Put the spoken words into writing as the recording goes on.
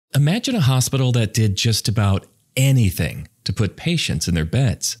Imagine a hospital that did just about anything to put patients in their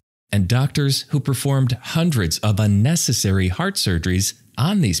beds, and doctors who performed hundreds of unnecessary heart surgeries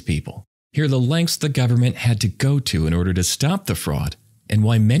on these people. Hear the lengths the government had to go to in order to stop the fraud, and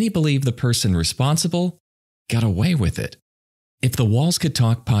why many believe the person responsible got away with it. If the Walls Could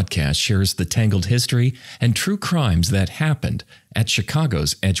Talk podcast shares the tangled history and true crimes that happened at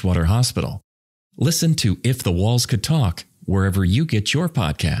Chicago's Edgewater Hospital. Listen to If the Walls Could Talk wherever you get your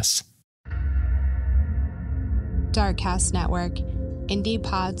podcasts. Darkcast Network, indie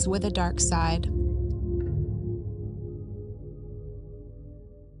pods with a dark side.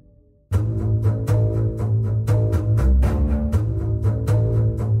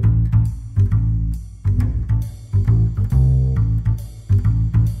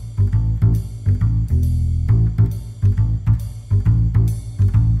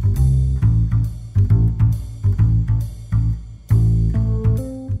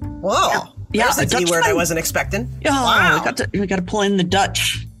 Whoa. Yeah, there's a D word I wasn't expecting. Oh, wow. we got to pull in the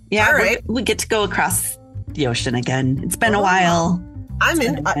Dutch. Yeah, all right. we get to go across the ocean again. It's been a while. I'm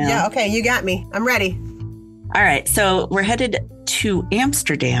in. Yeah, okay, you got me. I'm ready. All right, so we're headed to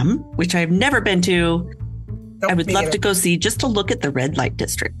Amsterdam, which I've never been to. I would love to go see, just to look at the red light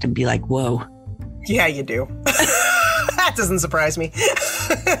district and be like, whoa. Yeah, you do. That doesn't surprise me.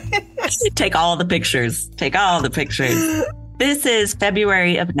 Take all the pictures. Take all the pictures. This is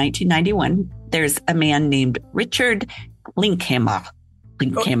February of 1991. There's a man named Richard Klinkhamer.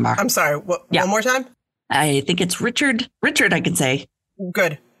 Oh, I'm sorry. One more time? I think it's Richard. Richard, I can say.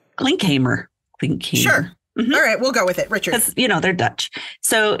 Good. Klinkhamer. Sure. Mm-hmm. All right, we'll go with it. Richard. Because, they're Dutch.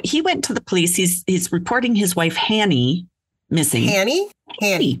 So he went to the police. He's reporting his wife, Hanny, missing. Hanny?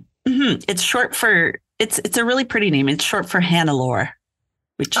 Mm-hmm. It's short for, it's a really pretty name. It's short for Hannelore.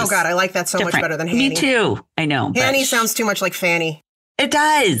 Oh, God, I like that so much better than Hanny. Me too. I know. Hanny sounds too much like Fanny. It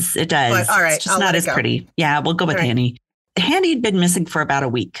does. But all right, it's just not as pretty. Yeah, we'll go with Hanny. Hanny had been missing for about a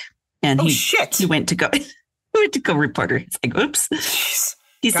week. And he went to go report her. He's like, oops. Jeez.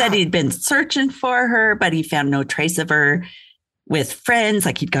 He said he'd been searching for her, but he found no trace of her with friends.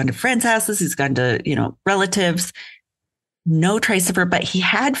 Like he'd gone to friends' houses. He's gone to, relatives. No trace of her, but he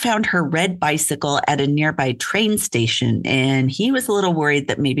had found her red bicycle at a nearby train station. And he was a little worried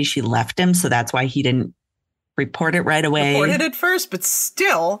that maybe she left him. So that's why he didn't report it right away. Reported it first, but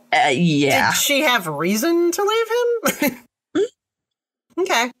still. Yeah. Did she have reason to leave him?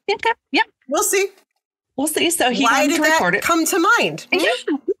 Okay. Yeah. We'll see. So he why did to report that come to mind?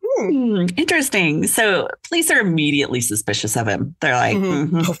 Yeah. Interesting. So police are immediately suspicious of him. They're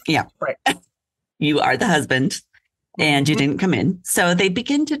like, yeah, right. You are the husband. And you didn't come in. So they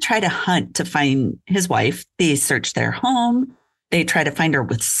begin to try to hunt to find his wife. They search their home. They try to find her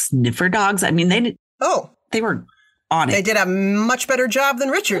with sniffer dogs. I mean, they were on it. They did a much better job than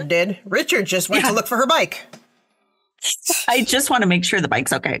Richard did. Richard just went to look for her bike. I just want to make sure the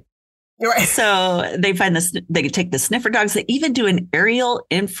bike's okay. Right. So they find this. They take the sniffer dogs. They even do an aerial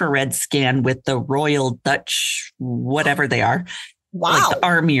infrared scan with the Royal Dutch, whatever they are. Wow. Like the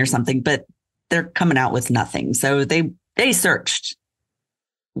army or something. But they're coming out with nothing. So they searched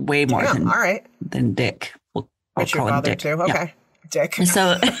way more than Dick. I'll call him Dick. Too. Okay. Yeah. Dick.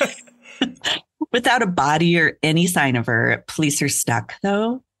 So without a body or any sign of her, police are stuck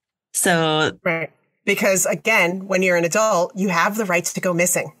though. So right. Because again, when you're an adult, you have the rights to go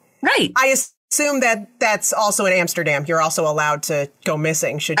missing. Right. I assume that that's also in Amsterdam. You're also allowed to go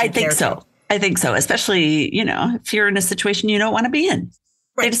missing. Should you care to. I think so. Especially, if you're in a situation you don't want to be in.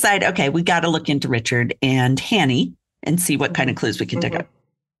 Right. They decide, okay, we got to look into Richard and Hanny and see what kind of clues we can dig up.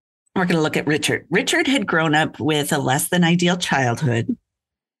 We're going to look at Richard. Richard had grown up with a less than ideal childhood,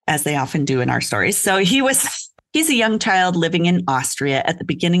 as they often do in our stories. So he's a young child living in Austria at the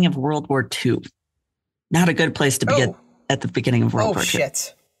beginning of World War II. Not a good place to begin at the beginning of World War II.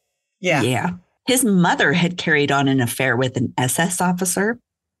 Shit. Yeah. Yeah. His mother had carried on an affair with an SS officer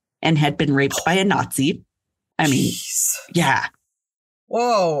and had been raped by a Nazi. I mean, yeah.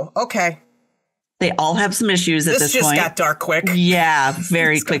 Whoa. Okay. They all have some issues at this point. This just got dark quick. Yeah,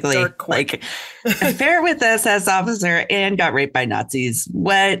 very quickly. Like affair with SS officer and got raped by Nazis.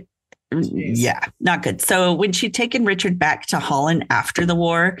 What? Jeez. Yeah, not good. So when she'd taken Richard back to Holland after the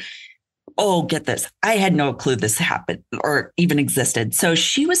war, get this. I had no clue this happened or even existed. So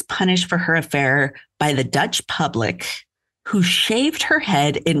she was punished for her affair by the Dutch public, who shaved her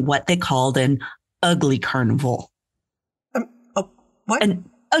head in what they called an ugly carnival. What? An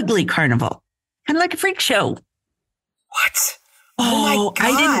ugly carnival. Kind of like a freak show. What? Oh my God.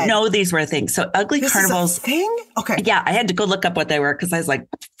 I didn't know these were a thing. So ugly carnivals. Is a thing? Okay. Yeah, I had to go look up what they were because I was like,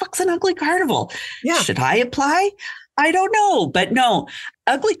 what the fuck's an ugly carnival? Yeah. Should I apply? I don't know. But no,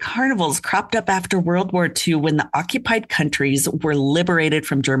 ugly carnivals cropped up after World War II when the occupied countries were liberated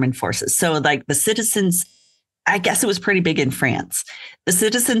from German forces. So like the citizens, I guess it was pretty big in France. The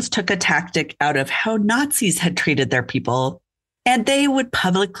citizens took a tactic out of how Nazis had treated their people, and they would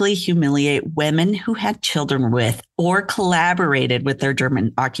publicly humiliate women who had children with or collaborated with their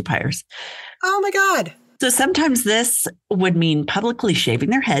German occupiers. Oh my God. So sometimes this would mean publicly shaving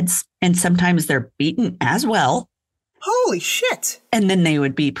their heads, and sometimes they're beaten as well. Holy shit. And then they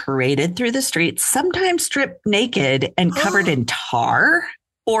would be paraded through the streets, sometimes stripped naked and covered in tar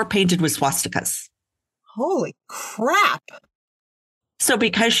or painted with swastikas. Holy crap. So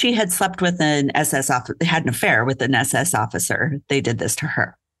because she had slept with an SS officer, had an affair with an SS officer, they did this to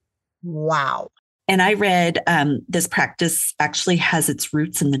her. Wow. And I read this practice actually has its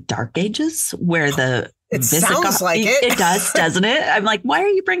roots in the Dark Ages, where the it sounds like it. It does, doesn't it? I'm like, why are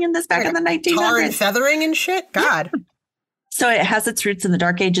you bringing this back in the 1900s? Tar and feathering and shit? God. Yeah. So it has its roots in the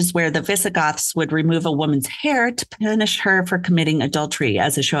Dark Ages, where the Visigoths would remove a woman's hair to punish her for committing adultery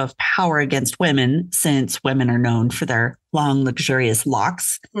as a show of power against women, since women are known for their long, luxurious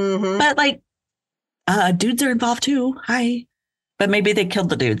locks. Mm-hmm. But like, dudes are involved too. Hi. But maybe they killed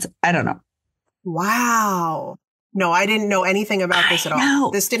the dudes. I don't know. Wow. No, I didn't know anything about this at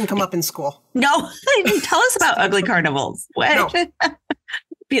all. This didn't come up in school. No, they didn't tell us about ugly carnivals. What? No.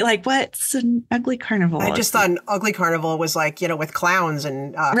 Be like, what's an ugly carnival? I just thought an ugly carnival was like, with clowns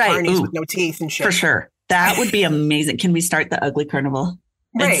and carnies with no teeth and shit. For sure. That would be amazing. Can we start the ugly carnival?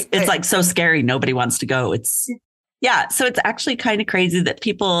 It's like so scary. Nobody wants to go. So it's actually kind of crazy that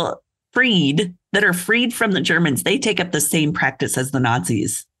people that are freed from the Germans, they take up the same practice as the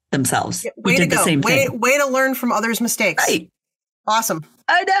Nazis themselves. Yeah, way to go. Way to learn from others' mistakes. Right. Awesome.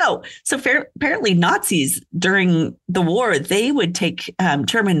 I know. So apparently Nazis during the war, they would take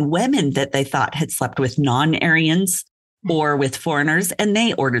German women that they thought had slept with non-Aryans or with foreigners, and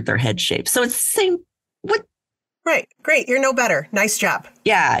they ordered their heads shaved. So it's the same. What? Right. Great. You're no better. Nice job.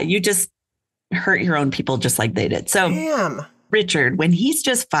 Yeah. You just hurt your own people just like they did. So damn. Richard, when he's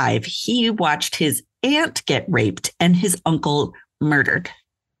just 5, he watched his aunt get raped and his uncle murdered.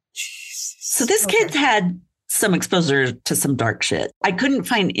 Jesus. So this kid's had some exposure to some dark shit. I couldn't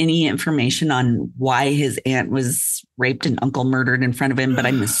find any information on why his aunt was raped and uncle murdered in front of him, but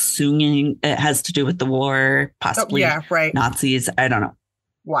I'm assuming it has to do with the war, possibly Nazis. I don't know.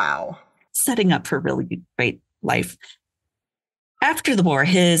 Wow. Setting up for a really great life. After the war,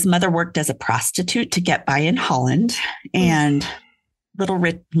 his mother worked as a prostitute to get by in Holland, and little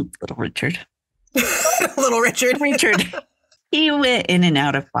Richard, he went in and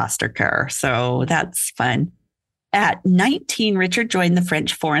out of foster care. So that's fun. At 19, Richard joined the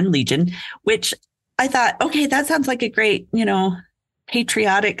French Foreign Legion, which I thought, okay, that sounds like a great,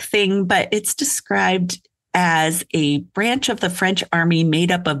 patriotic thing, but it's described as a branch of the French army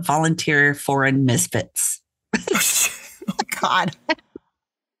made up of volunteer foreign misfits. Oh, God.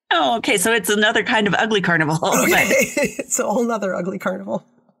 Oh, okay. So it's another kind of ugly carnival. Okay. It's a whole nother ugly carnival.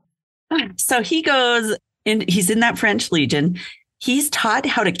 So he goes in, he's in that French Legion. He's taught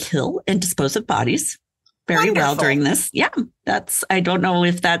how to kill and dispose of bodies very well during this. Yeah. I don't know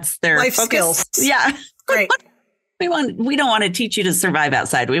if that's their life focus. Skills. Yeah. Great. We don't want to teach you to survive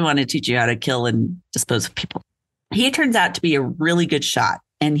outside. We want to teach you how to kill and dispose of people. He turns out to be a really good shot,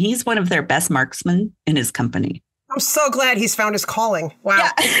 and he's one of their best marksmen in his company. I'm so glad he's found his calling. Wow.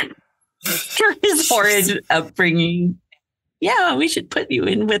 Yeah. For his horrid upbringing. Yeah, we should put you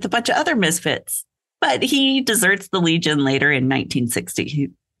in with a bunch of other misfits. But he deserts the Legion later in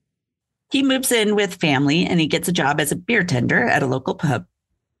 1960. He moves in with family, and he gets a job as a beer tender at a local pub.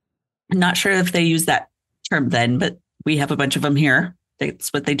 I'm not sure if they use that term then, but we have a bunch of them here.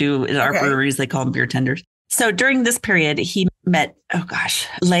 That's what they do in our breweries. They call them beer tenders. So during this period, he met,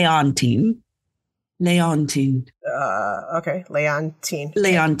 Leontine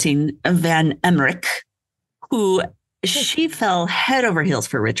Van Emmerich, who she fell head over heels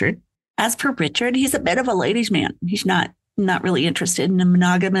for Richard. As for Richard, he's a bit of a ladies' man. He's not really interested in a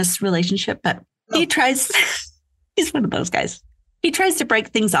monogamous relationship, but he tries. He's one of those guys. He tries to break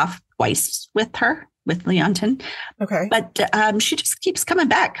things off twice with Leontine. Okay. But she just keeps coming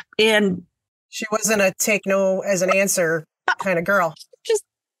back. And she wasn't a take no as an answer kind of girl.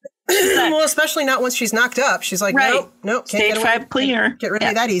 Well, especially not once she's knocked up. She's like, nope, can't Stage get 5 clinger. Get rid of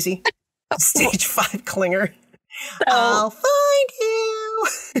me that easy. Stage 5 clinger. I'll find you.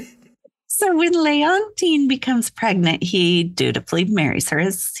 So when Leontine becomes pregnant, he dutifully marries her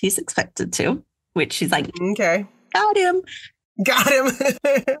as he's expected to, which she's like, okay, got him.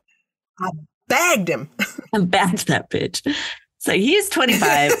 I bagged him. I bagged that bitch. So he's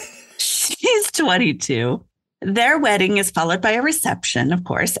 25. She's 22. Their wedding is followed by a reception, of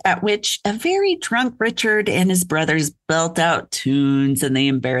course, at which a very drunk Richard and his brothers belt out tunes and they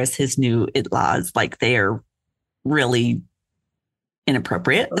embarrass his new in-laws like they are really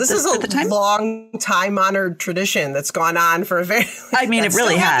inappropriate. Well, this is a long time honored tradition that's gone on for a very I mean, it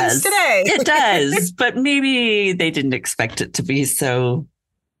really has. Today. It does, but maybe they didn't expect it to be so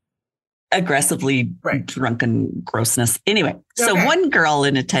aggressively drunken grossness. Anyway, so one girl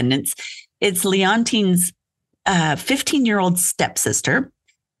in attendance, it's Leontine's 15-year-old stepsister.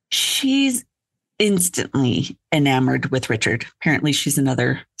 She's instantly enamored with Richard. Apparently, she's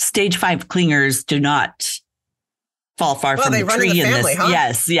another stage 5 clingers do not fall far from the tree in this. Huh?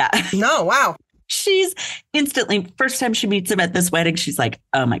 Yes, yeah. No, wow. She's instantly, first time she meets him at this wedding, she's like,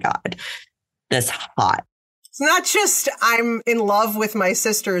 oh my God, this hot. It's not just I'm in love with my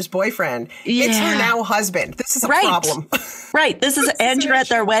sister's boyfriend. Yeah. It's her now husband. This is a problem. Right. This is, and you're at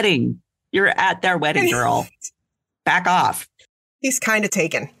their wedding. You're at their wedding, girl. Back off. He's kind of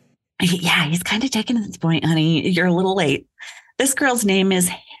taken. Yeah, he's kind of taken at this point, honey. You're a little late. This girl's name is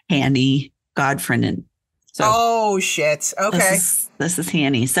Hanny Godfrey. So oh, shit. Okay. This is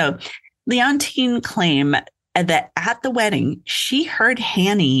Hanny. So Leontine claimed that at the wedding, she heard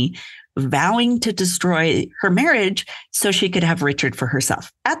Hanny vowing to destroy her marriage so she could have Richard for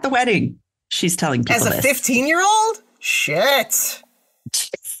herself. At the wedding, she's telling people as a 15-year-old? Shit.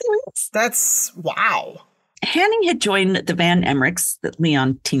 That's wow. Hanny had joined the Van Emmerichs, the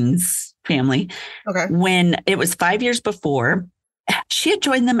Leontine's family, when it was 5 years before. She had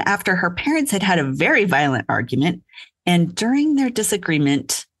joined them after her parents had had a very violent argument. And during their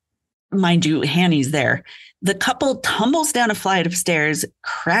disagreement, mind you, Hanny's there, the couple tumbles down a flight of stairs,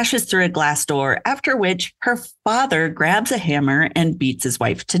 crashes through a glass door, after which her father grabs a hammer and beats his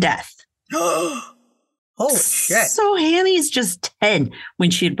wife to death. Holy shit. So Hanny's just 10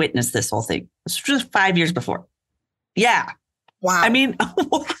 when she had witnessed this whole thing. This was just 5 years before. Yeah. Wow. I mean,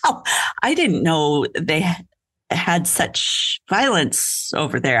 wow. I didn't know they had such violence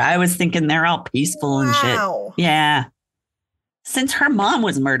over there. I was thinking they're all peaceful and shit. Yeah. Since her mom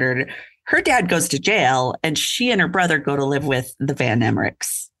was murdered, her dad goes to jail and she and her brother go to live with the Van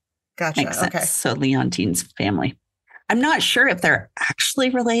Emmerichs. Gotcha. Makes sense. So Leontine's family. I'm not sure if they're actually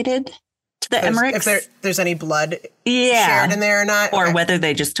related to the Emmerichs. If there's any blood shared in there or not. Or whether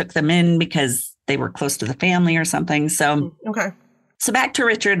they just took them in because they were close to the family or something. So, So back to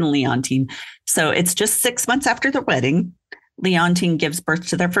Richard and Leontine. So it's just 6 months after the wedding. Leontine gives birth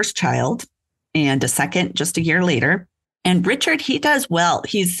to their first child and a second just a year later. And Richard, he does well.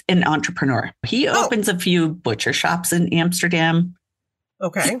 He's an entrepreneur. He opens a few butcher shops in Amsterdam.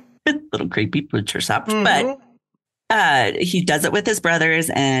 Okay. Little creepy butcher shops. But he does it with his brothers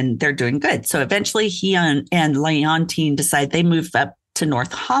and they're doing good. So eventually he and Leontine decide they move up to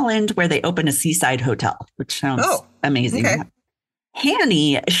North Holland where they open a seaside hotel, which sounds amazing. Okay.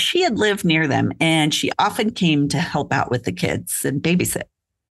 Hanny, she had lived near them and she often came to help out with the kids and babysit.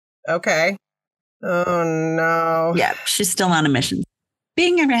 Okay. Oh, no. Yeah, she's still on a mission.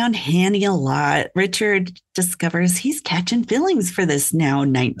 Being around Hanny a lot, Richard discovers he's catching feelings for this now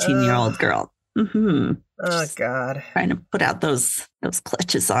 19-year-old girl. Mm-hmm. Oh, God. Trying to put out those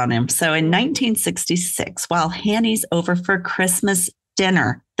clutches on him. So in 1966, while Hanny's over for Christmas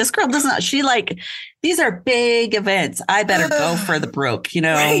dinner, this girl does not, she like, these are big events. I better go for the broke, you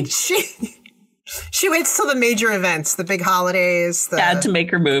know? Right. She waits till the major events, the big holidays. To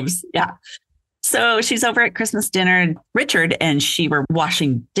make her moves. Yeah. So she's over at Christmas dinner. Richard and she were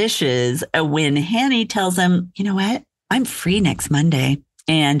washing dishes when Hanny tells him, you know what? I'm free next Monday.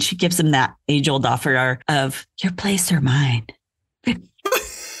 And she gives him that age-old offer of your place or mine.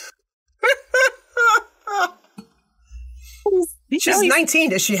 She's 19.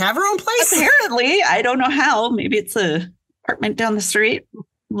 Does she have her own place? Apparently. I don't know how. Maybe it's an apartment down the street.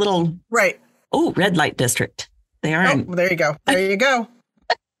 Little. Right. Oh, red light district. They are. Oh, there you go. There you go.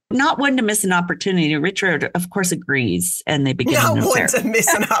 Not one to miss an opportunity. Richard, of course, agrees. And they begin an affair. Not one to miss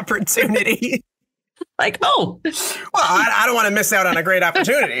an opportunity. Like, oh. Well, I don't want to miss out on a great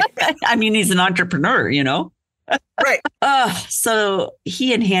opportunity. I mean, he's an entrepreneur, you know? Right. So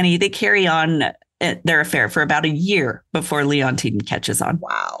he and Hanny, they carry on their affair for about a year before Leontine catches on.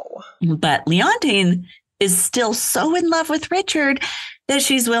 Wow. But Leontine is still so in love with Richard that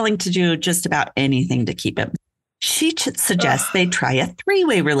she's willing to do just about anything to keep him. She suggests they try a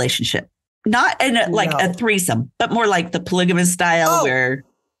three-way relationship. Not a threesome, but more like the polygamous style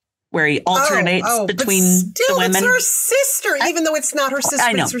where he alternates between the women. It's her sister, even though it's not her sister.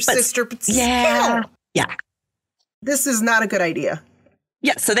 I know, it's her sister. But yeah. Still. Yeah. This is not a good idea.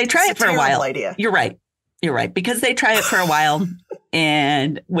 Yeah. So they try it for a while. Idea. You're right. You're right. Because they try it for a while.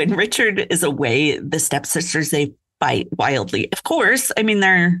 And when Richard is away, the stepsisters, they fight wildly. Of course. I mean,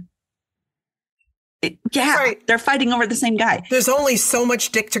 they're fighting over the same guy. There's only so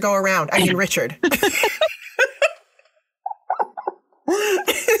much dick to go around. I mean, Richard.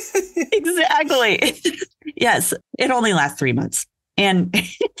 Exactly. Yes. It only lasts 3 months. And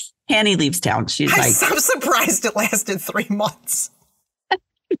Hanny leaves town. She's I'm surprised it lasted 3 months.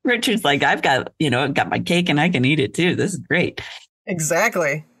 Richard's like, I've got my cake and I can eat it too. This is great.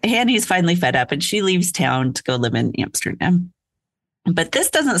 Exactly. Hanny's finally fed up and she leaves town to go live in Amsterdam. But this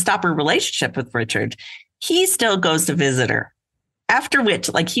doesn't stop her relationship with Richard. He still goes to visit her. After which,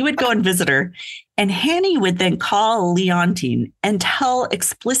 he would go and visit her, and Hanny would then call Leontine and tell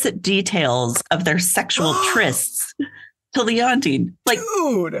explicit details of their sexual trysts to Leontine.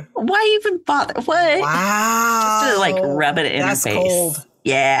 Dude, why even bother? What? Wow. Just to rub it in her face. Cold.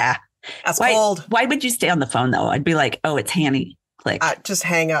 Yeah. That's cold. Why would you stay on the phone though? I'd be like, oh, it's Hanny. Click. Just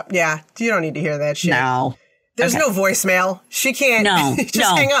hang up. Yeah. You don't need to hear that shit. No. There's no voicemail. She can't. No.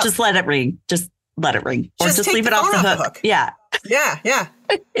 Just hang up. Just let it ring. Just let it ring. Or just leave it off the hook. Yeah. Yeah.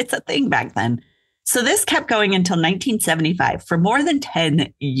 It's a thing back then. So this kept going until 1975 for more than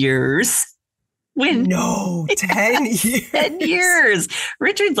 10 years. 10 years. 10 years.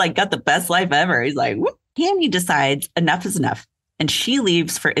 Richard's got the best life ever. He's like, whoop. Hanny decides enough is enough. And she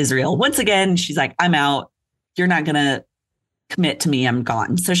leaves for Israel. Once again, she's like, I'm out. You're not going to commit to me. I'm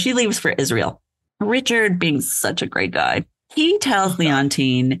gone. So she leaves for Israel. Richard, being such a great guy, he tells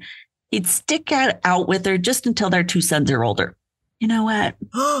Leontine he'd stick out with her just until their 2 sons are older. You know what?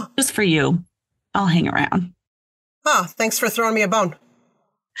 Just for you, I'll hang around. Thanks for throwing me a bone.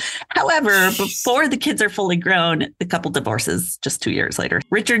 However, before the kids are fully grown, the couple divorces just 2 years later.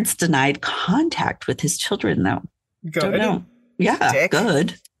 Richard's denied contact with his children, though. Good. Don't know. Yeah, Dick.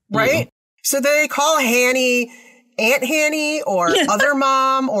 Good. Right? Yeah. So they call Hanny Aunt Hanny or other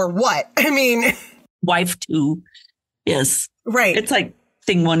mom or what? I mean... Wife 2. Yes. Right. It's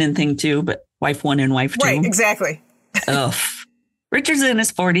thing 1 and thing 2, but wife 1 and wife 2. Right, exactly. Ugh. Richard's in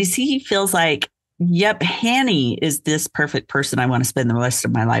his 40s. He feels like, yep, Hanny is this perfect person I want to spend the rest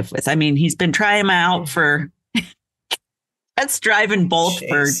of my life with. I mean, he's been trying them out for that's driving both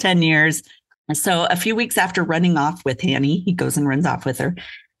for 10 years. So a few weeks after running off with Hanny, he goes and runs off with her.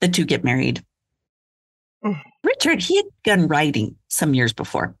 The 2 get married. Richard, he had begun writing some years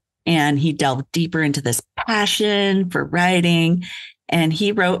before, and he delved deeper into this passion for writing. And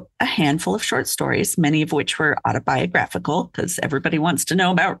he wrote a handful of short stories, many of which were autobiographical, because everybody wants to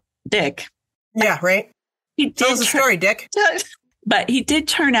know about Dick. Yeah, right. Tell us a story, Dick. But he did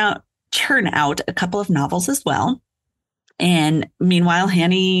churn out a couple of novels as well. And meanwhile,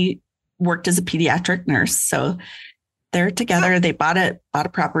 Hanny worked as a pediatric nurse. So they're together. They bought a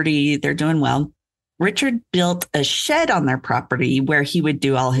property. They're doing well. Richard built a shed on their property where he would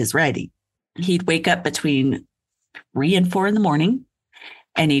do all his writing. He'd wake up between 3 and 4 in the morning,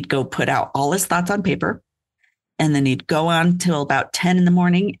 and he'd go put out all his thoughts on paper. And then he'd go on till about 10 in the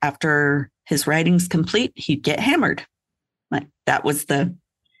morning. After his writing's complete, he'd get hammered. That was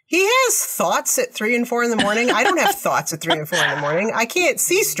He has thoughts at 3 and 4 in the morning. I don't have thoughts at 3 and 4 in the morning. I can't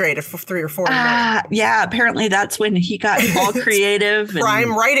see straight at 3 or 4 in the morning. Yeah, apparently that's when he got all creative.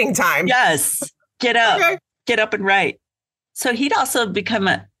 Prime writing time. Yes. Get up. Okay. Get up and write. So he'd also become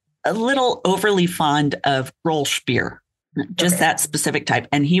a little overly fond of Grolsch beer. Just that specific type.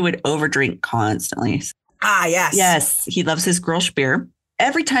 And he would overdrink constantly. Yes. Yes. He loves his Grolsch beer.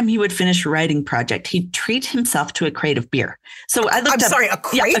 Every time he would finish a writing project, he'd treat himself to a crate of beer. So I looked up. A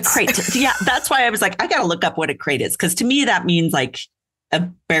crate? Yeah, a crate. Yeah, that's why I was like, I got to look up what a crate is. Because to me, that means a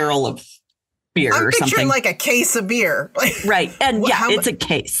barrel of beer or something. I'm picturing a case of beer. Right. And it's a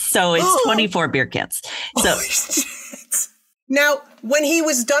case. So it's 24 beer cans. So. Now, when he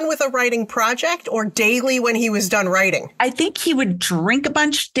was done with a writing project or daily when he was done writing? I think he would drink a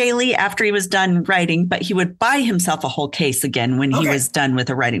bunch daily after he was done writing, but he would buy himself a whole case again when he was done with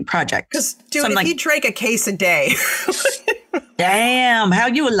a writing project. Because, dude, if he drank a case a day. Damn, how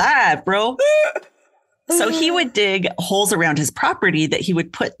you alive, bro? So he would dig holes around his property that he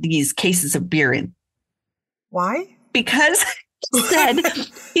would put these cases of beer in. Why? Because...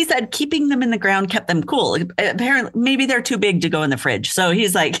 He said keeping them in the ground kept them cool. Apparently, maybe they're too big to go in the fridge. So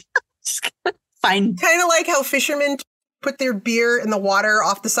he's like, fine. Kind of like how fishermen put their beer in the water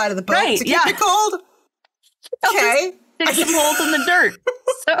off the side of the boat to keep it cold. Okay. Dig some holes in the dirt.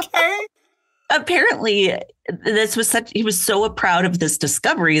 So, apparently, he was so proud of this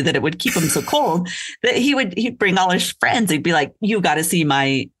discovery that it would keep him so cold that he'd bring all his friends. He'd be like, you got to see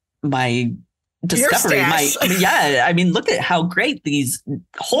my discovery. I mean, look at how great these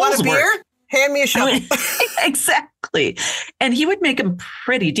holes were. Hand me a shovel. Exactly. And he would make them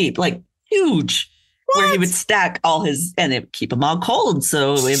pretty deep, like huge, where he would stack all his, and it would keep them all cold.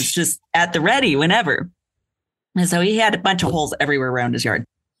 So it was just at the ready whenever. And so he had a bunch of holes everywhere around his yard.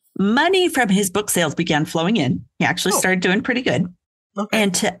 Money from his book sales began flowing in. He actually started doing pretty good. Okay.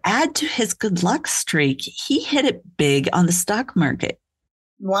 And to add to his good luck streak, he hit it big on the stock market.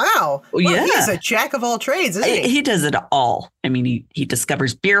 Wow. Well, yeah. He's a jack of all trades, isn't he? He does it all. I mean, he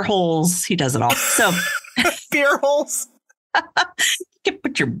discovers beer holes. He does it all. So beer holes? You can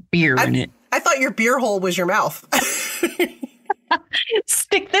put your beer in it. I thought your beer hole was your mouth.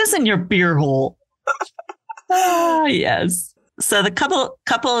 Stick this in your beer hole. Yes. So the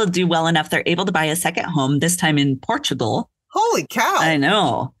couple do well enough. They're able to buy a second home, this time in Portugal. Holy cow. I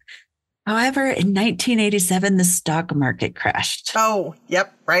know. However, in 1987, the stock market crashed. Oh,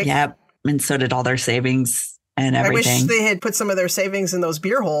 yep. Right. Yep. And so did all their savings and everything. I wish they had put some of their savings in those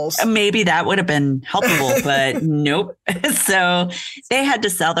beer holes. Maybe that would have been helpful, but nope. So they had to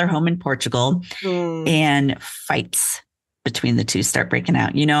sell their home in Portugal and fights between the two start breaking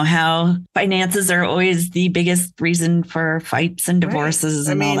out. You know how finances are always the biggest reason for fights and divorces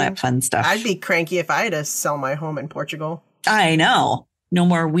and all that fun stuff. I'd be cranky if I had to sell my home in Portugal. I know. No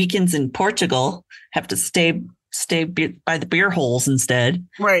more weekends in Portugal. Have to stay by the beer holes instead.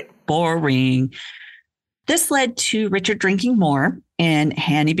 Right. Boring. This led to Richard drinking more and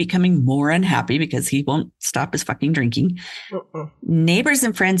Hanny becoming more unhappy because he won't stop his fucking drinking. Neighbors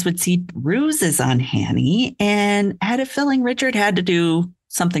and friends would see bruises on Hanny and had a feeling Richard had to do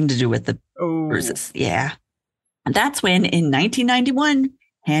something to do with the bruises. Yeah. And that's when in 1991,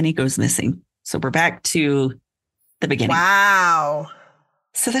 Hanny goes missing. So we're back to the beginning. Wow.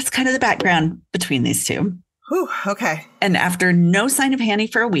 So that's kind of the background between these two. Whew, okay. And after no sign of Hanny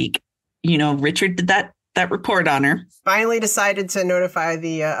for a week, Richard did that report on her. Finally decided to notify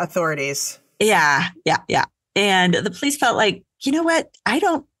the authorities. Yeah. And the police felt like, you know what? I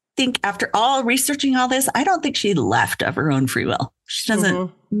don't think after all researching all this, I don't think she left of her own free will. She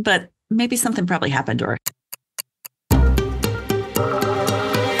doesn't, but maybe something probably happened to her.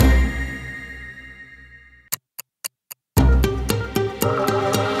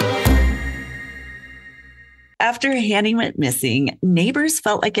 After Hanny went missing, neighbors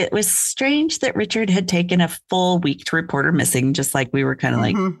felt like it was strange that Richard had taken a full week to report her missing, just like we were kind of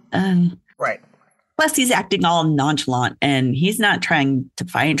like, right. Plus, he's acting all nonchalant and he's not trying to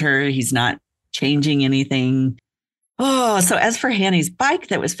find her. He's not changing anything. So as for Hanny's bike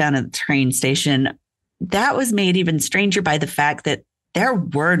that was found at the train station, that was made even stranger by the fact that there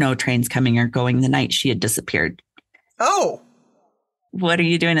were no trains coming or going the night she had disappeared. Oh. What are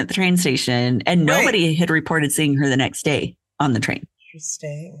you doing at the train station? And nobody had reported seeing her the next day on the train.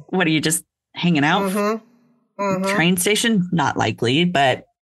 Interesting. What are you just hanging out? Train station? Not likely, but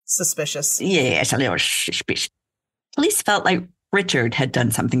suspicious. Yeah, it's a little suspicious. Police felt like Richard had done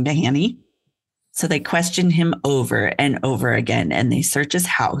something to Hanny. So they questioned him over and over again, and they search his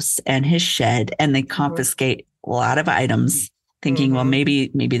house and his shed, and they confiscate a lot of items. Thinking, well, maybe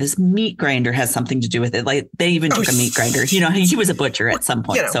this meat grinder has something to do with it. Like they even took a meat grinder. He was a butcher at some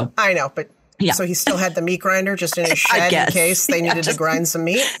point. So I know, but so he still had the meat grinder just in his shed in case they needed to grind some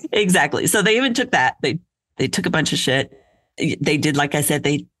meat. Exactly. So they even took that. They took a bunch of shit. They did, like I said,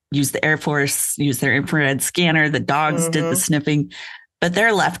 they used the Air Force, used their infrared scanner. The dogs did the sniffing, but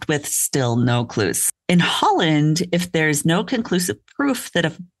they're left with still no clues. In Holland, if there's no conclusive proof that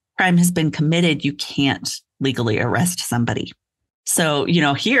a crime has been committed, you can't legally arrest somebody. So,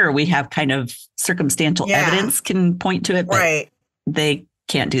 here we have kind of circumstantial evidence can point to it, but they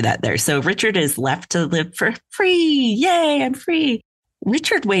can't do that there. So Richard is left to live for free. Yay, I'm free.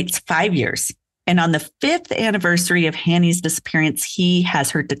 Richard waits 5 years. And on the 5th anniversary of Hanny's disappearance, he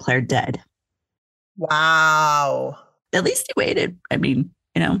has her declared dead. Wow. At least he waited. I mean,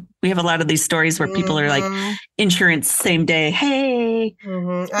 we have a lot of these stories where people are like, insurance same day. Hey.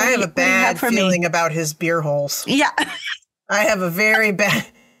 I have a bad feeling about his beer holes. Yeah. I have a very bad.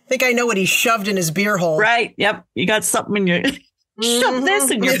 I think I know what he shoved in his beer hole. Right. Yep. You got something in your. Shove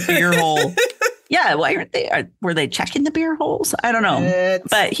this in your beer hole. Yeah. Why aren't they? Were they checking the beer holes? I don't know.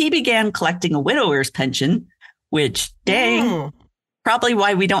 But he began collecting a widower's pension, which probably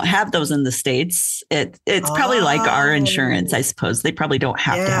why we don't have those in the States. It's probably like our insurance, I suppose. They probably don't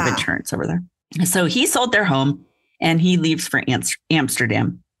have to have insurance over there. So he sold their home and he leaves for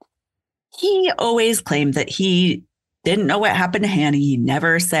Amsterdam. He always claimed that he didn't know what happened to Hanny. He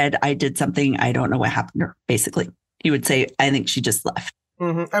never said, I did something. I don't know what happened to her, basically. He would say, I think she just left.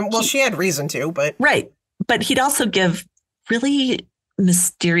 She had reason to, but. Right. But he'd also give really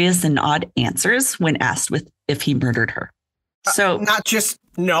mysterious and odd answers when asked if he murdered her. So not just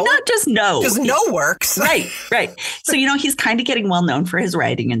No. Not just no. Because no works. Right. So, he's kind of getting well known for his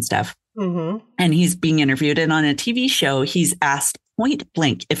writing and stuff. Mm-hmm. And he's being interviewed. And on a TV show, he's asked point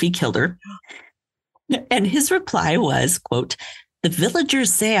blank if he killed her. And his reply was, quote, "The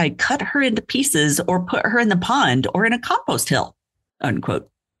villagers say I cut her into pieces or put her in the pond or in a compost hill," unquote.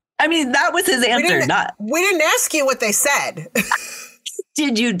 I mean, that was his answer. We didn't ask you what they said.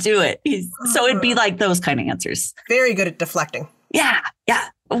 Did you do it? So it'd be like those kind of answers. Very good at deflecting. Yeah.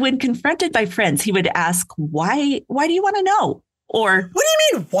 When confronted by friends, he would ask, why do you want to know? Or what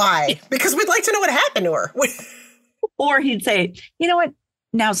do you mean, why? Because we'd like to know what happened to her. Or he'd say, you know what?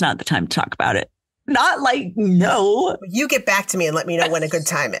 Now's not the time to talk about it. Not like, no. You get back to me and let me know when a good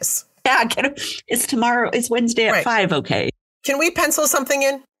time is. Yeah. It's Wednesday at 5. Okay. Can we pencil something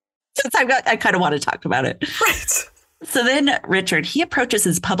in? Since I kind of want to talk about it. Right. So then Richard, he approaches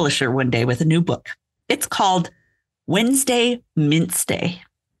his publisher one day with a new book. It's called Wednesday Mince Day.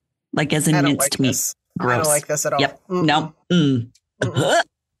 Like as in minced meat. Gross. I don't like this at all. Yep. No.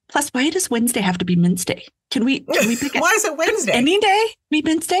 Plus, why does Wednesday have to be mince day? Can we pick it? Why is it Wednesday? Any day be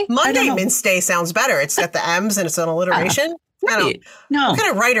mince day? Monday mince day sounds better. It's got the M's and it's an alliteration. No. What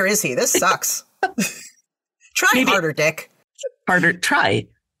kind of writer is he? This sucks. Try harder, Dick. Try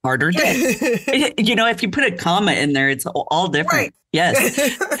harder, Dick. If you put a comma in there, it's all different. Right.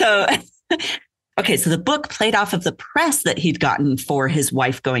 Yes. So, okay. So the book played off of the press that he'd gotten for his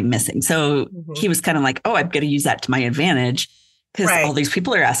wife going missing. So he was kind of like, oh, I'm going to use that to my advantage because all these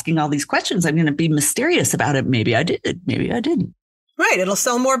people are asking all these questions. I'm going to be mysterious about it. Maybe I did. Maybe I didn't. Right. It'll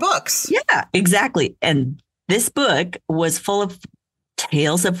sell more books. Yeah, exactly. And this book was full of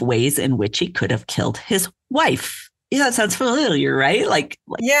tales of ways in which he could have killed his wife. Yeah, that sounds familiar, right? Like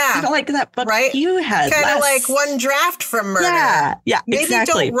that book you had. Kind of like One Draft from Murder. Yeah, maybe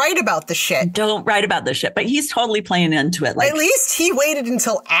exactly. Don't write about the shit. Don't write about the shit. But he's totally playing into it. At least he waited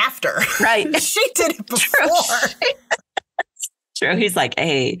until after. Right. She did it before. True. He's like,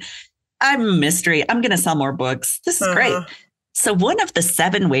 hey, I'm a mystery. I'm going to sell more books. This is great. So one of the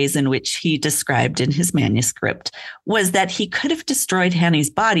 7 ways in which he described in his manuscript was that he could have destroyed Hanny's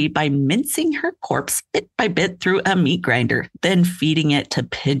body by mincing her corpse bit by bit through a meat grinder, then feeding it to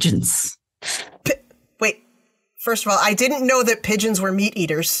pigeons. Wait, first of all, I didn't know that pigeons were meat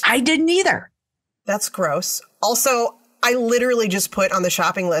eaters. I didn't either. That's gross. Also, I literally just put on the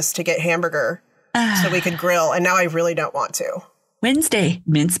shopping list to get hamburger so we could grill, and now I really don't want to. Wednesday,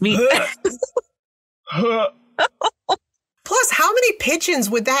 mincemeat. Plus, how many pigeons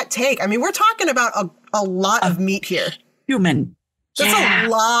would that take? I mean, we're talking about a lot of meat here. Human. That's a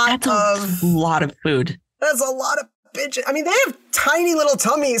lot of food. That's a lot of pigeons. I mean, they have tiny little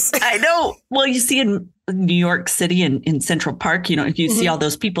tummies. I know. Well, you see in New York City in Central Park, you see all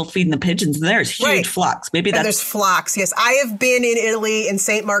those people feeding the pigeons, and there's huge flocks. Maybe there's flocks. Yes, I have been in Italy in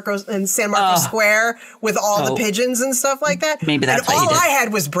San Marcos Square with all the pigeons and stuff like that. Maybe that's all I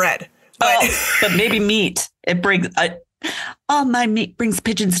had was bread. But maybe meat. It brings. All my meat brings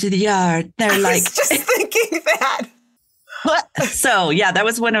pigeons to the yard. They're like, was just thinking that. So yeah, that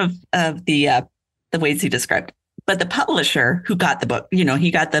was one of the ways he described. But the publisher who got the book,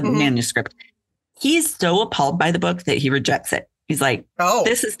 he got the manuscript. He's so appalled by the book that he rejects it. He's like, "Oh,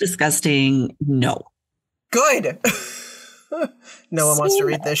 this is disgusting. No." Good. No one wants to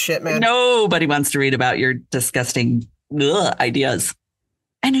read this shit, man. Nobody wants to read about your disgusting ideas.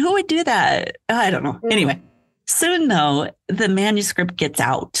 And who would do that? I don't know. Anyway. Soon, though, the manuscript gets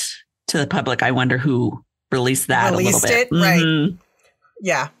out to the public. I wonder who released that a little bit. Right.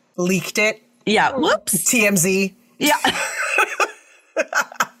 Yeah. Leaked it. Yeah. Whoops. TMZ. Yeah.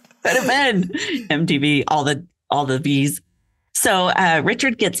 Could have been MTV, all the V's. So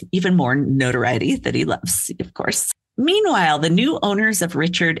Richard gets even more notoriety that he loves, of course. Meanwhile, the new owners of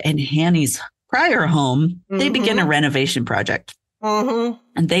Richard and Hanny's prior home, they begin a renovation project. And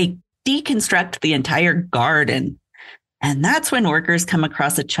they deconstruct the entire garden. And that's when workers come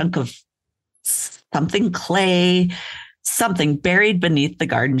across a chunk of something clay, something buried beneath the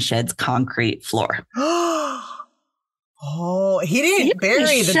garden shed's concrete floor. Oh, he didn't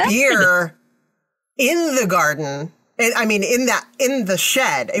bury the beer in the garden. I mean, in the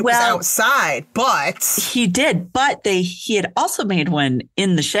shed. It was outside, but he did. But he had also made one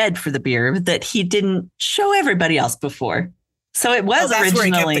in the shed for the beer that he didn't show everybody else before. So it was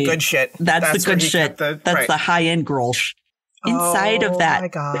originally where he kept the good shit. That's the good shit. That's the high end grolsch. Inside of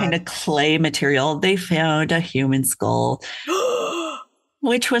that kind of clay material, they found a human skull,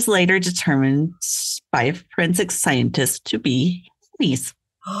 which was later determined by a forensic scientist to be Hanny's.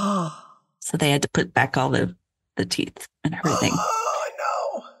 So they had to put back all the teeth and everything. Oh,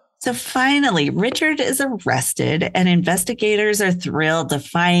 no. So finally, Richard is arrested and investigators are thrilled to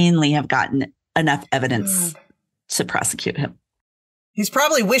finally have gotten enough evidence to prosecute him. He's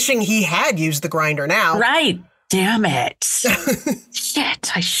probably wishing he had used the grinder now. Right. Damn it.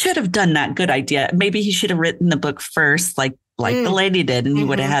 Shit. I should have done that. Good idea. Maybe he should have written the book first, like the lady did, and he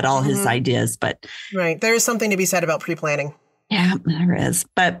would have had all his ideas. But right. There is something to be said about pre-planning. Yeah, there is.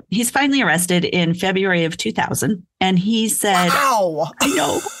 But he's finally arrested in February of 2000. And he said, wow. I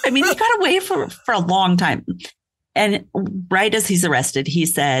know. I mean, he got away for a long time. And right as he's arrested, he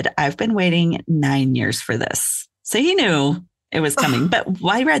said, I've been waiting 9 years for this. So he knew it was coming. But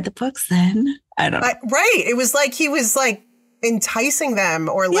why read the books then? I don't know. Right. It was like he was like enticing them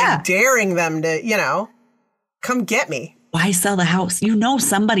or like daring them to, come get me. Why sell the house?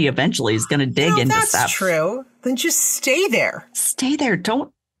 Somebody eventually is going to dig into that's stuff. That's true. Then just stay there. Stay there.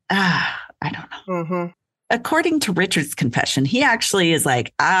 Don't. I don't know. Mm-hmm. According to Richard's confession, he actually is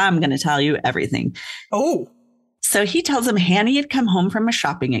like, I'm going to tell you everything. Oh. So he tells him Hanny had come home from a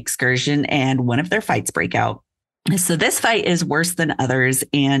shopping excursion and one of their fights break out. So this fight is worse than others.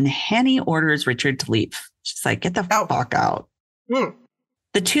 And Hanny orders Richard to leave. She's like, get the fuck out. Mm.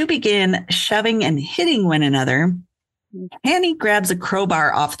 The two begin shoving and hitting one another. Hanny grabs a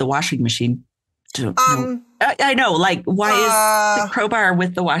crowbar off the washing machine. I know, like, why is the crowbar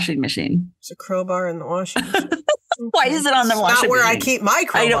with the washing machine? There's a crowbar in the washing machine. Why is it on the washing machine? Not where I keep my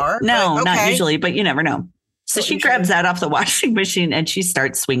crowbar. Not usually, but you never know. So she grabs that off the washing machine and she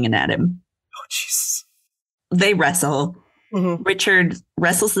starts swinging at him. Oh, Jesus. They wrestle. Mm-hmm. Richard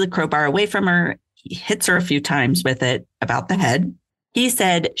wrestles the crowbar away from her. He hits her a few times with it about the head. He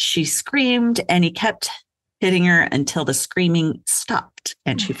said she screamed and he kept hitting her until the screaming stopped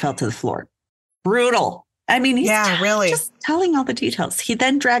and she fell to the floor. Brutal. I mean, he's really just telling all the details. He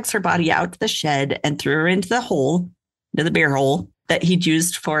then drags her body out to the shed and threw her into the beer hole that he'd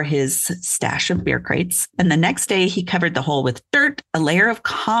used for his stash of beer crates. And the next day he covered the hole with dirt, a layer of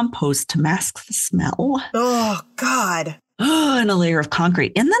compost to mask the smell. Oh, God. And a layer of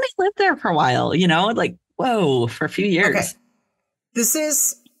concrete. And then he lived there for a while, like, whoa, for a few years. Okay. This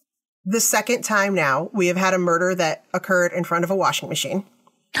is the second time now we have had a murder that occurred in front of a washing machine.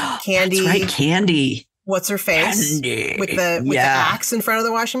 Candy. That's right, Candy. What's her face? Candy. With the axe in front of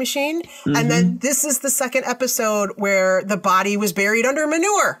the washing machine. Mm-hmm. And then this is the second episode where the body was buried under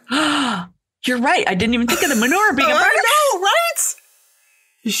manure. You're right. I didn't even think of the manure being a part of it. I know, right?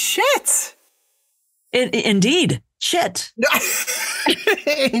 Shit. Indeed. Shit.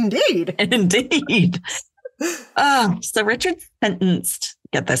 Indeed. So Richard's sentenced,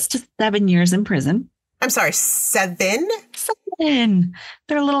 get this, to 7 years in prison. I'm sorry, 7? 7.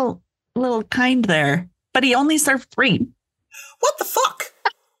 They're a little kind there, but he only served 3. What the fuck?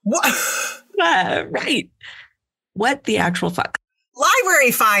 What? Right. What the actual fuck?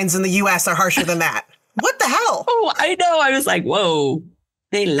 Library fines in the U.S. are harsher than that. What the hell? Oh, I know. I was like, whoa,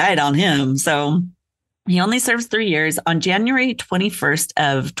 they lied on him. So he only serves 3 years. On January 21st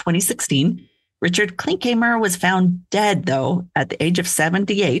of 2016, Richard Klinkhamer was found dead, though, at the age of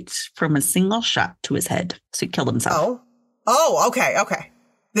 78 from a single shot to his head. So he killed himself. Oh, okay.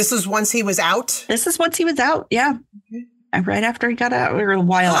 This is once he was out? Yeah. Okay. Right after he got out, or a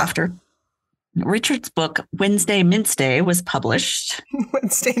while after. Richard's book, Wednesday Mince Day, was published.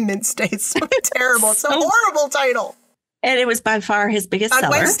 Wednesday Mince Day is so terrible. It's a horrible title. And it was by far his biggest seller.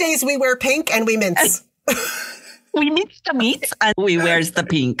 On Wednesdays, we wear pink and we mince. We mince the meat and we wears the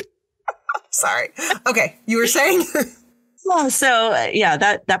pink. Sorry. Okay. You were saying? Well, so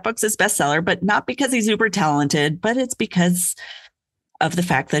that book's his bestseller, but not because he's uber talented, but it's because of the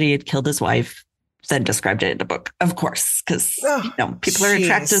fact that he had killed his wife, then described it in the book, of course, because people are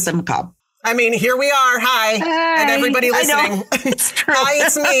attracted to the macabre. I mean, here we are. Hi. And everybody listening. It's true. Hi,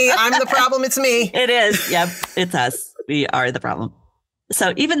 it's me. I'm the problem. It's me. It is. Yep. It's us. We are the problem.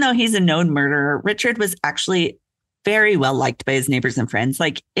 So even though he's a known murderer, Richard was actually very well liked by his neighbors and friends.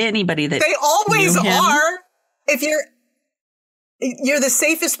 Like anybody that they always knew him, are. If you're the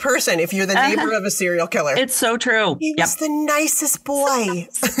safest person if you're the neighbor of a serial killer. It's so true. He was the nicest boy.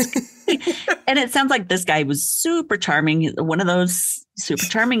 And it sounds like this guy was super charming. One of those super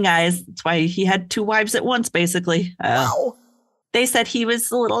charming guys. That's why he had 2 wives at once, basically. Wow. They said he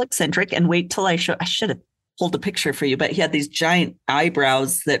was a little eccentric, and wait till I should have pulled a picture for you, but he had these giant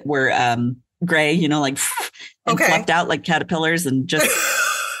eyebrows that were gray, like and fluffed out like caterpillars, and just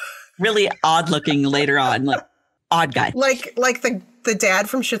really odd looking later on, like odd guy. Like the dad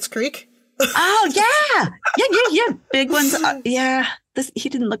from Schitt's Creek? Oh, yeah. Big ones. He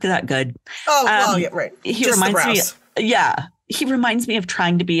didn't look that good. Oh, yeah, right. He reminds me. He reminds me of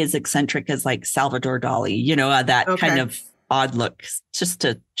trying to be as eccentric as like Salvador Dali, that kind of odd look just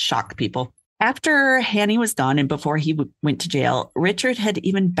to shock people. After Hanny was done and before he went to jail, Richard had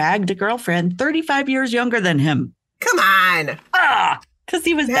even bagged a girlfriend 35 years younger than him. Come on. Because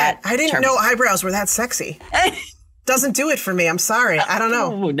he was that I didn't charming. know eyebrows were that sexy. Doesn't do it for me. I'm sorry. I don't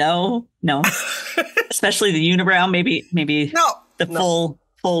know. No. Especially the unibrow. Maybe the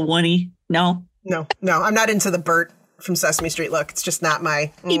full one-y. No. I'm not into the Bert from Sesame Street look. It's just not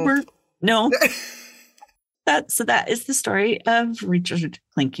my... Bert. No. That is the story of Richard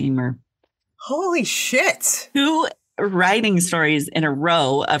Klinkhamer. Holy shit. 2 writing stories in a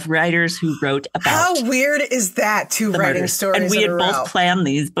row of writers who wrote about... How weird is that, 2 writing stories in a row? And we had both planned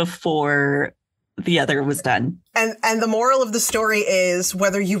these before the other was done. And the moral of the story is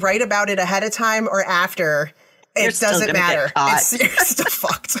whether you write about it ahead of time or after, it doesn't matter. You're still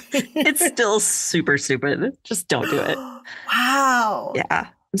fucked. It's still super stupid. Just don't do it. Wow. Yeah.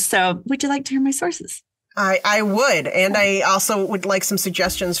 So would you like to hear my sources? I would. And I also would like some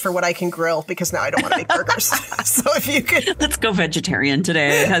suggestions for what I can grill because now I don't want to make burgers. So if you could. Let's go vegetarian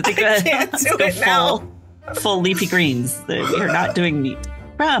today. I can't do it now. Full leafy greens. We are not doing meat.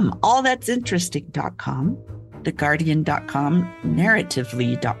 From allthat'sinteresting.com, theguardian.com,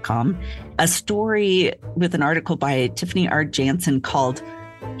 narratively.com, a story with an article by Tiffany R. Jansen called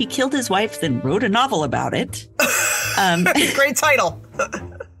He Killed His Wife, Then Wrote a Novel About It. Great title.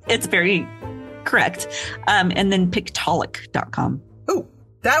 It's very correct. And then pictolic.com. Ooh,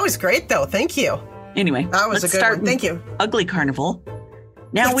 that was great, though. Thank you. Anyway, that was a good one. Thank you. Ugly Carnival.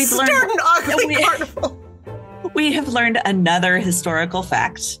 Now let's start an ugly carnival. We have learned another historical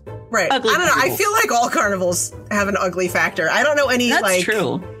fact. Right. I don't know. I feel like all carnivals have an ugly factor. I don't know any high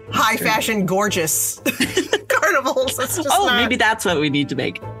fashion, gorgeous carnivals. It's just maybe that's what we need to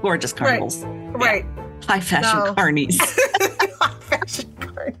make. Gorgeous carnivals. Right. Yeah. High fashion carnies. High fashion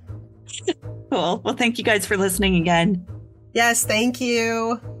carnies. Cool. Well, thank you guys for listening again. Yes, thank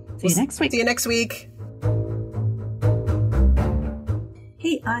you. See you next week. See you next week.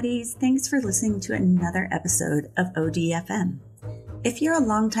 Hey, Oddies. Thanks for listening to another episode of ODFM. If you're a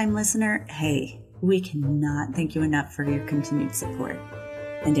longtime listener, hey, we cannot thank you enough for your continued support.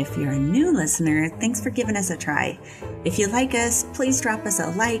 And if you're a new listener, thanks for giving us a try. If you like us, please drop us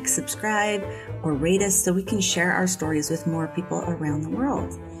a like, subscribe, or rate us so we can share our stories with more people around the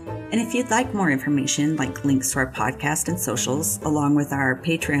world. And if you'd like more information, like links to our podcast and socials, along with our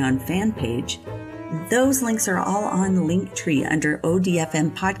Patreon fan page, those links are all on the Linktree under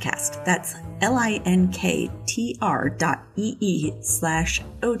ODFM Podcast. That's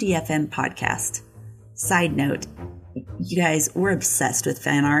linktr.ee/ODFM Podcast. Side note, you guys, we're obsessed with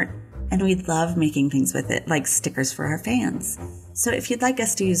fan art, and we love making things with it, like stickers for our fans. So if you'd like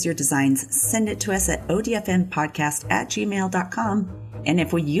us to use your designs, send it to us at odfmpodcast@gmail.com. And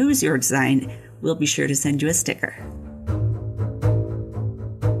if we use your design, we'll be sure to send you a sticker.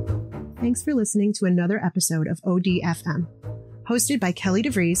 Thanks for listening to another episode of ODFM, hosted by Kelly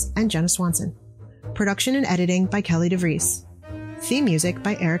DeVries and Jenna Swanson. Production and editing by Kelly DeVries. Theme music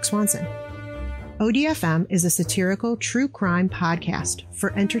by Eric Swanson. ODFM is a satirical true crime podcast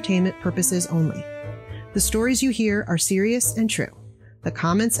for entertainment purposes only. The stories you hear are serious and true. The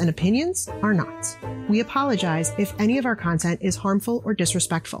comments and opinions are not. We apologize if any of our content is harmful or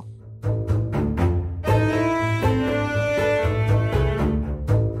disrespectful.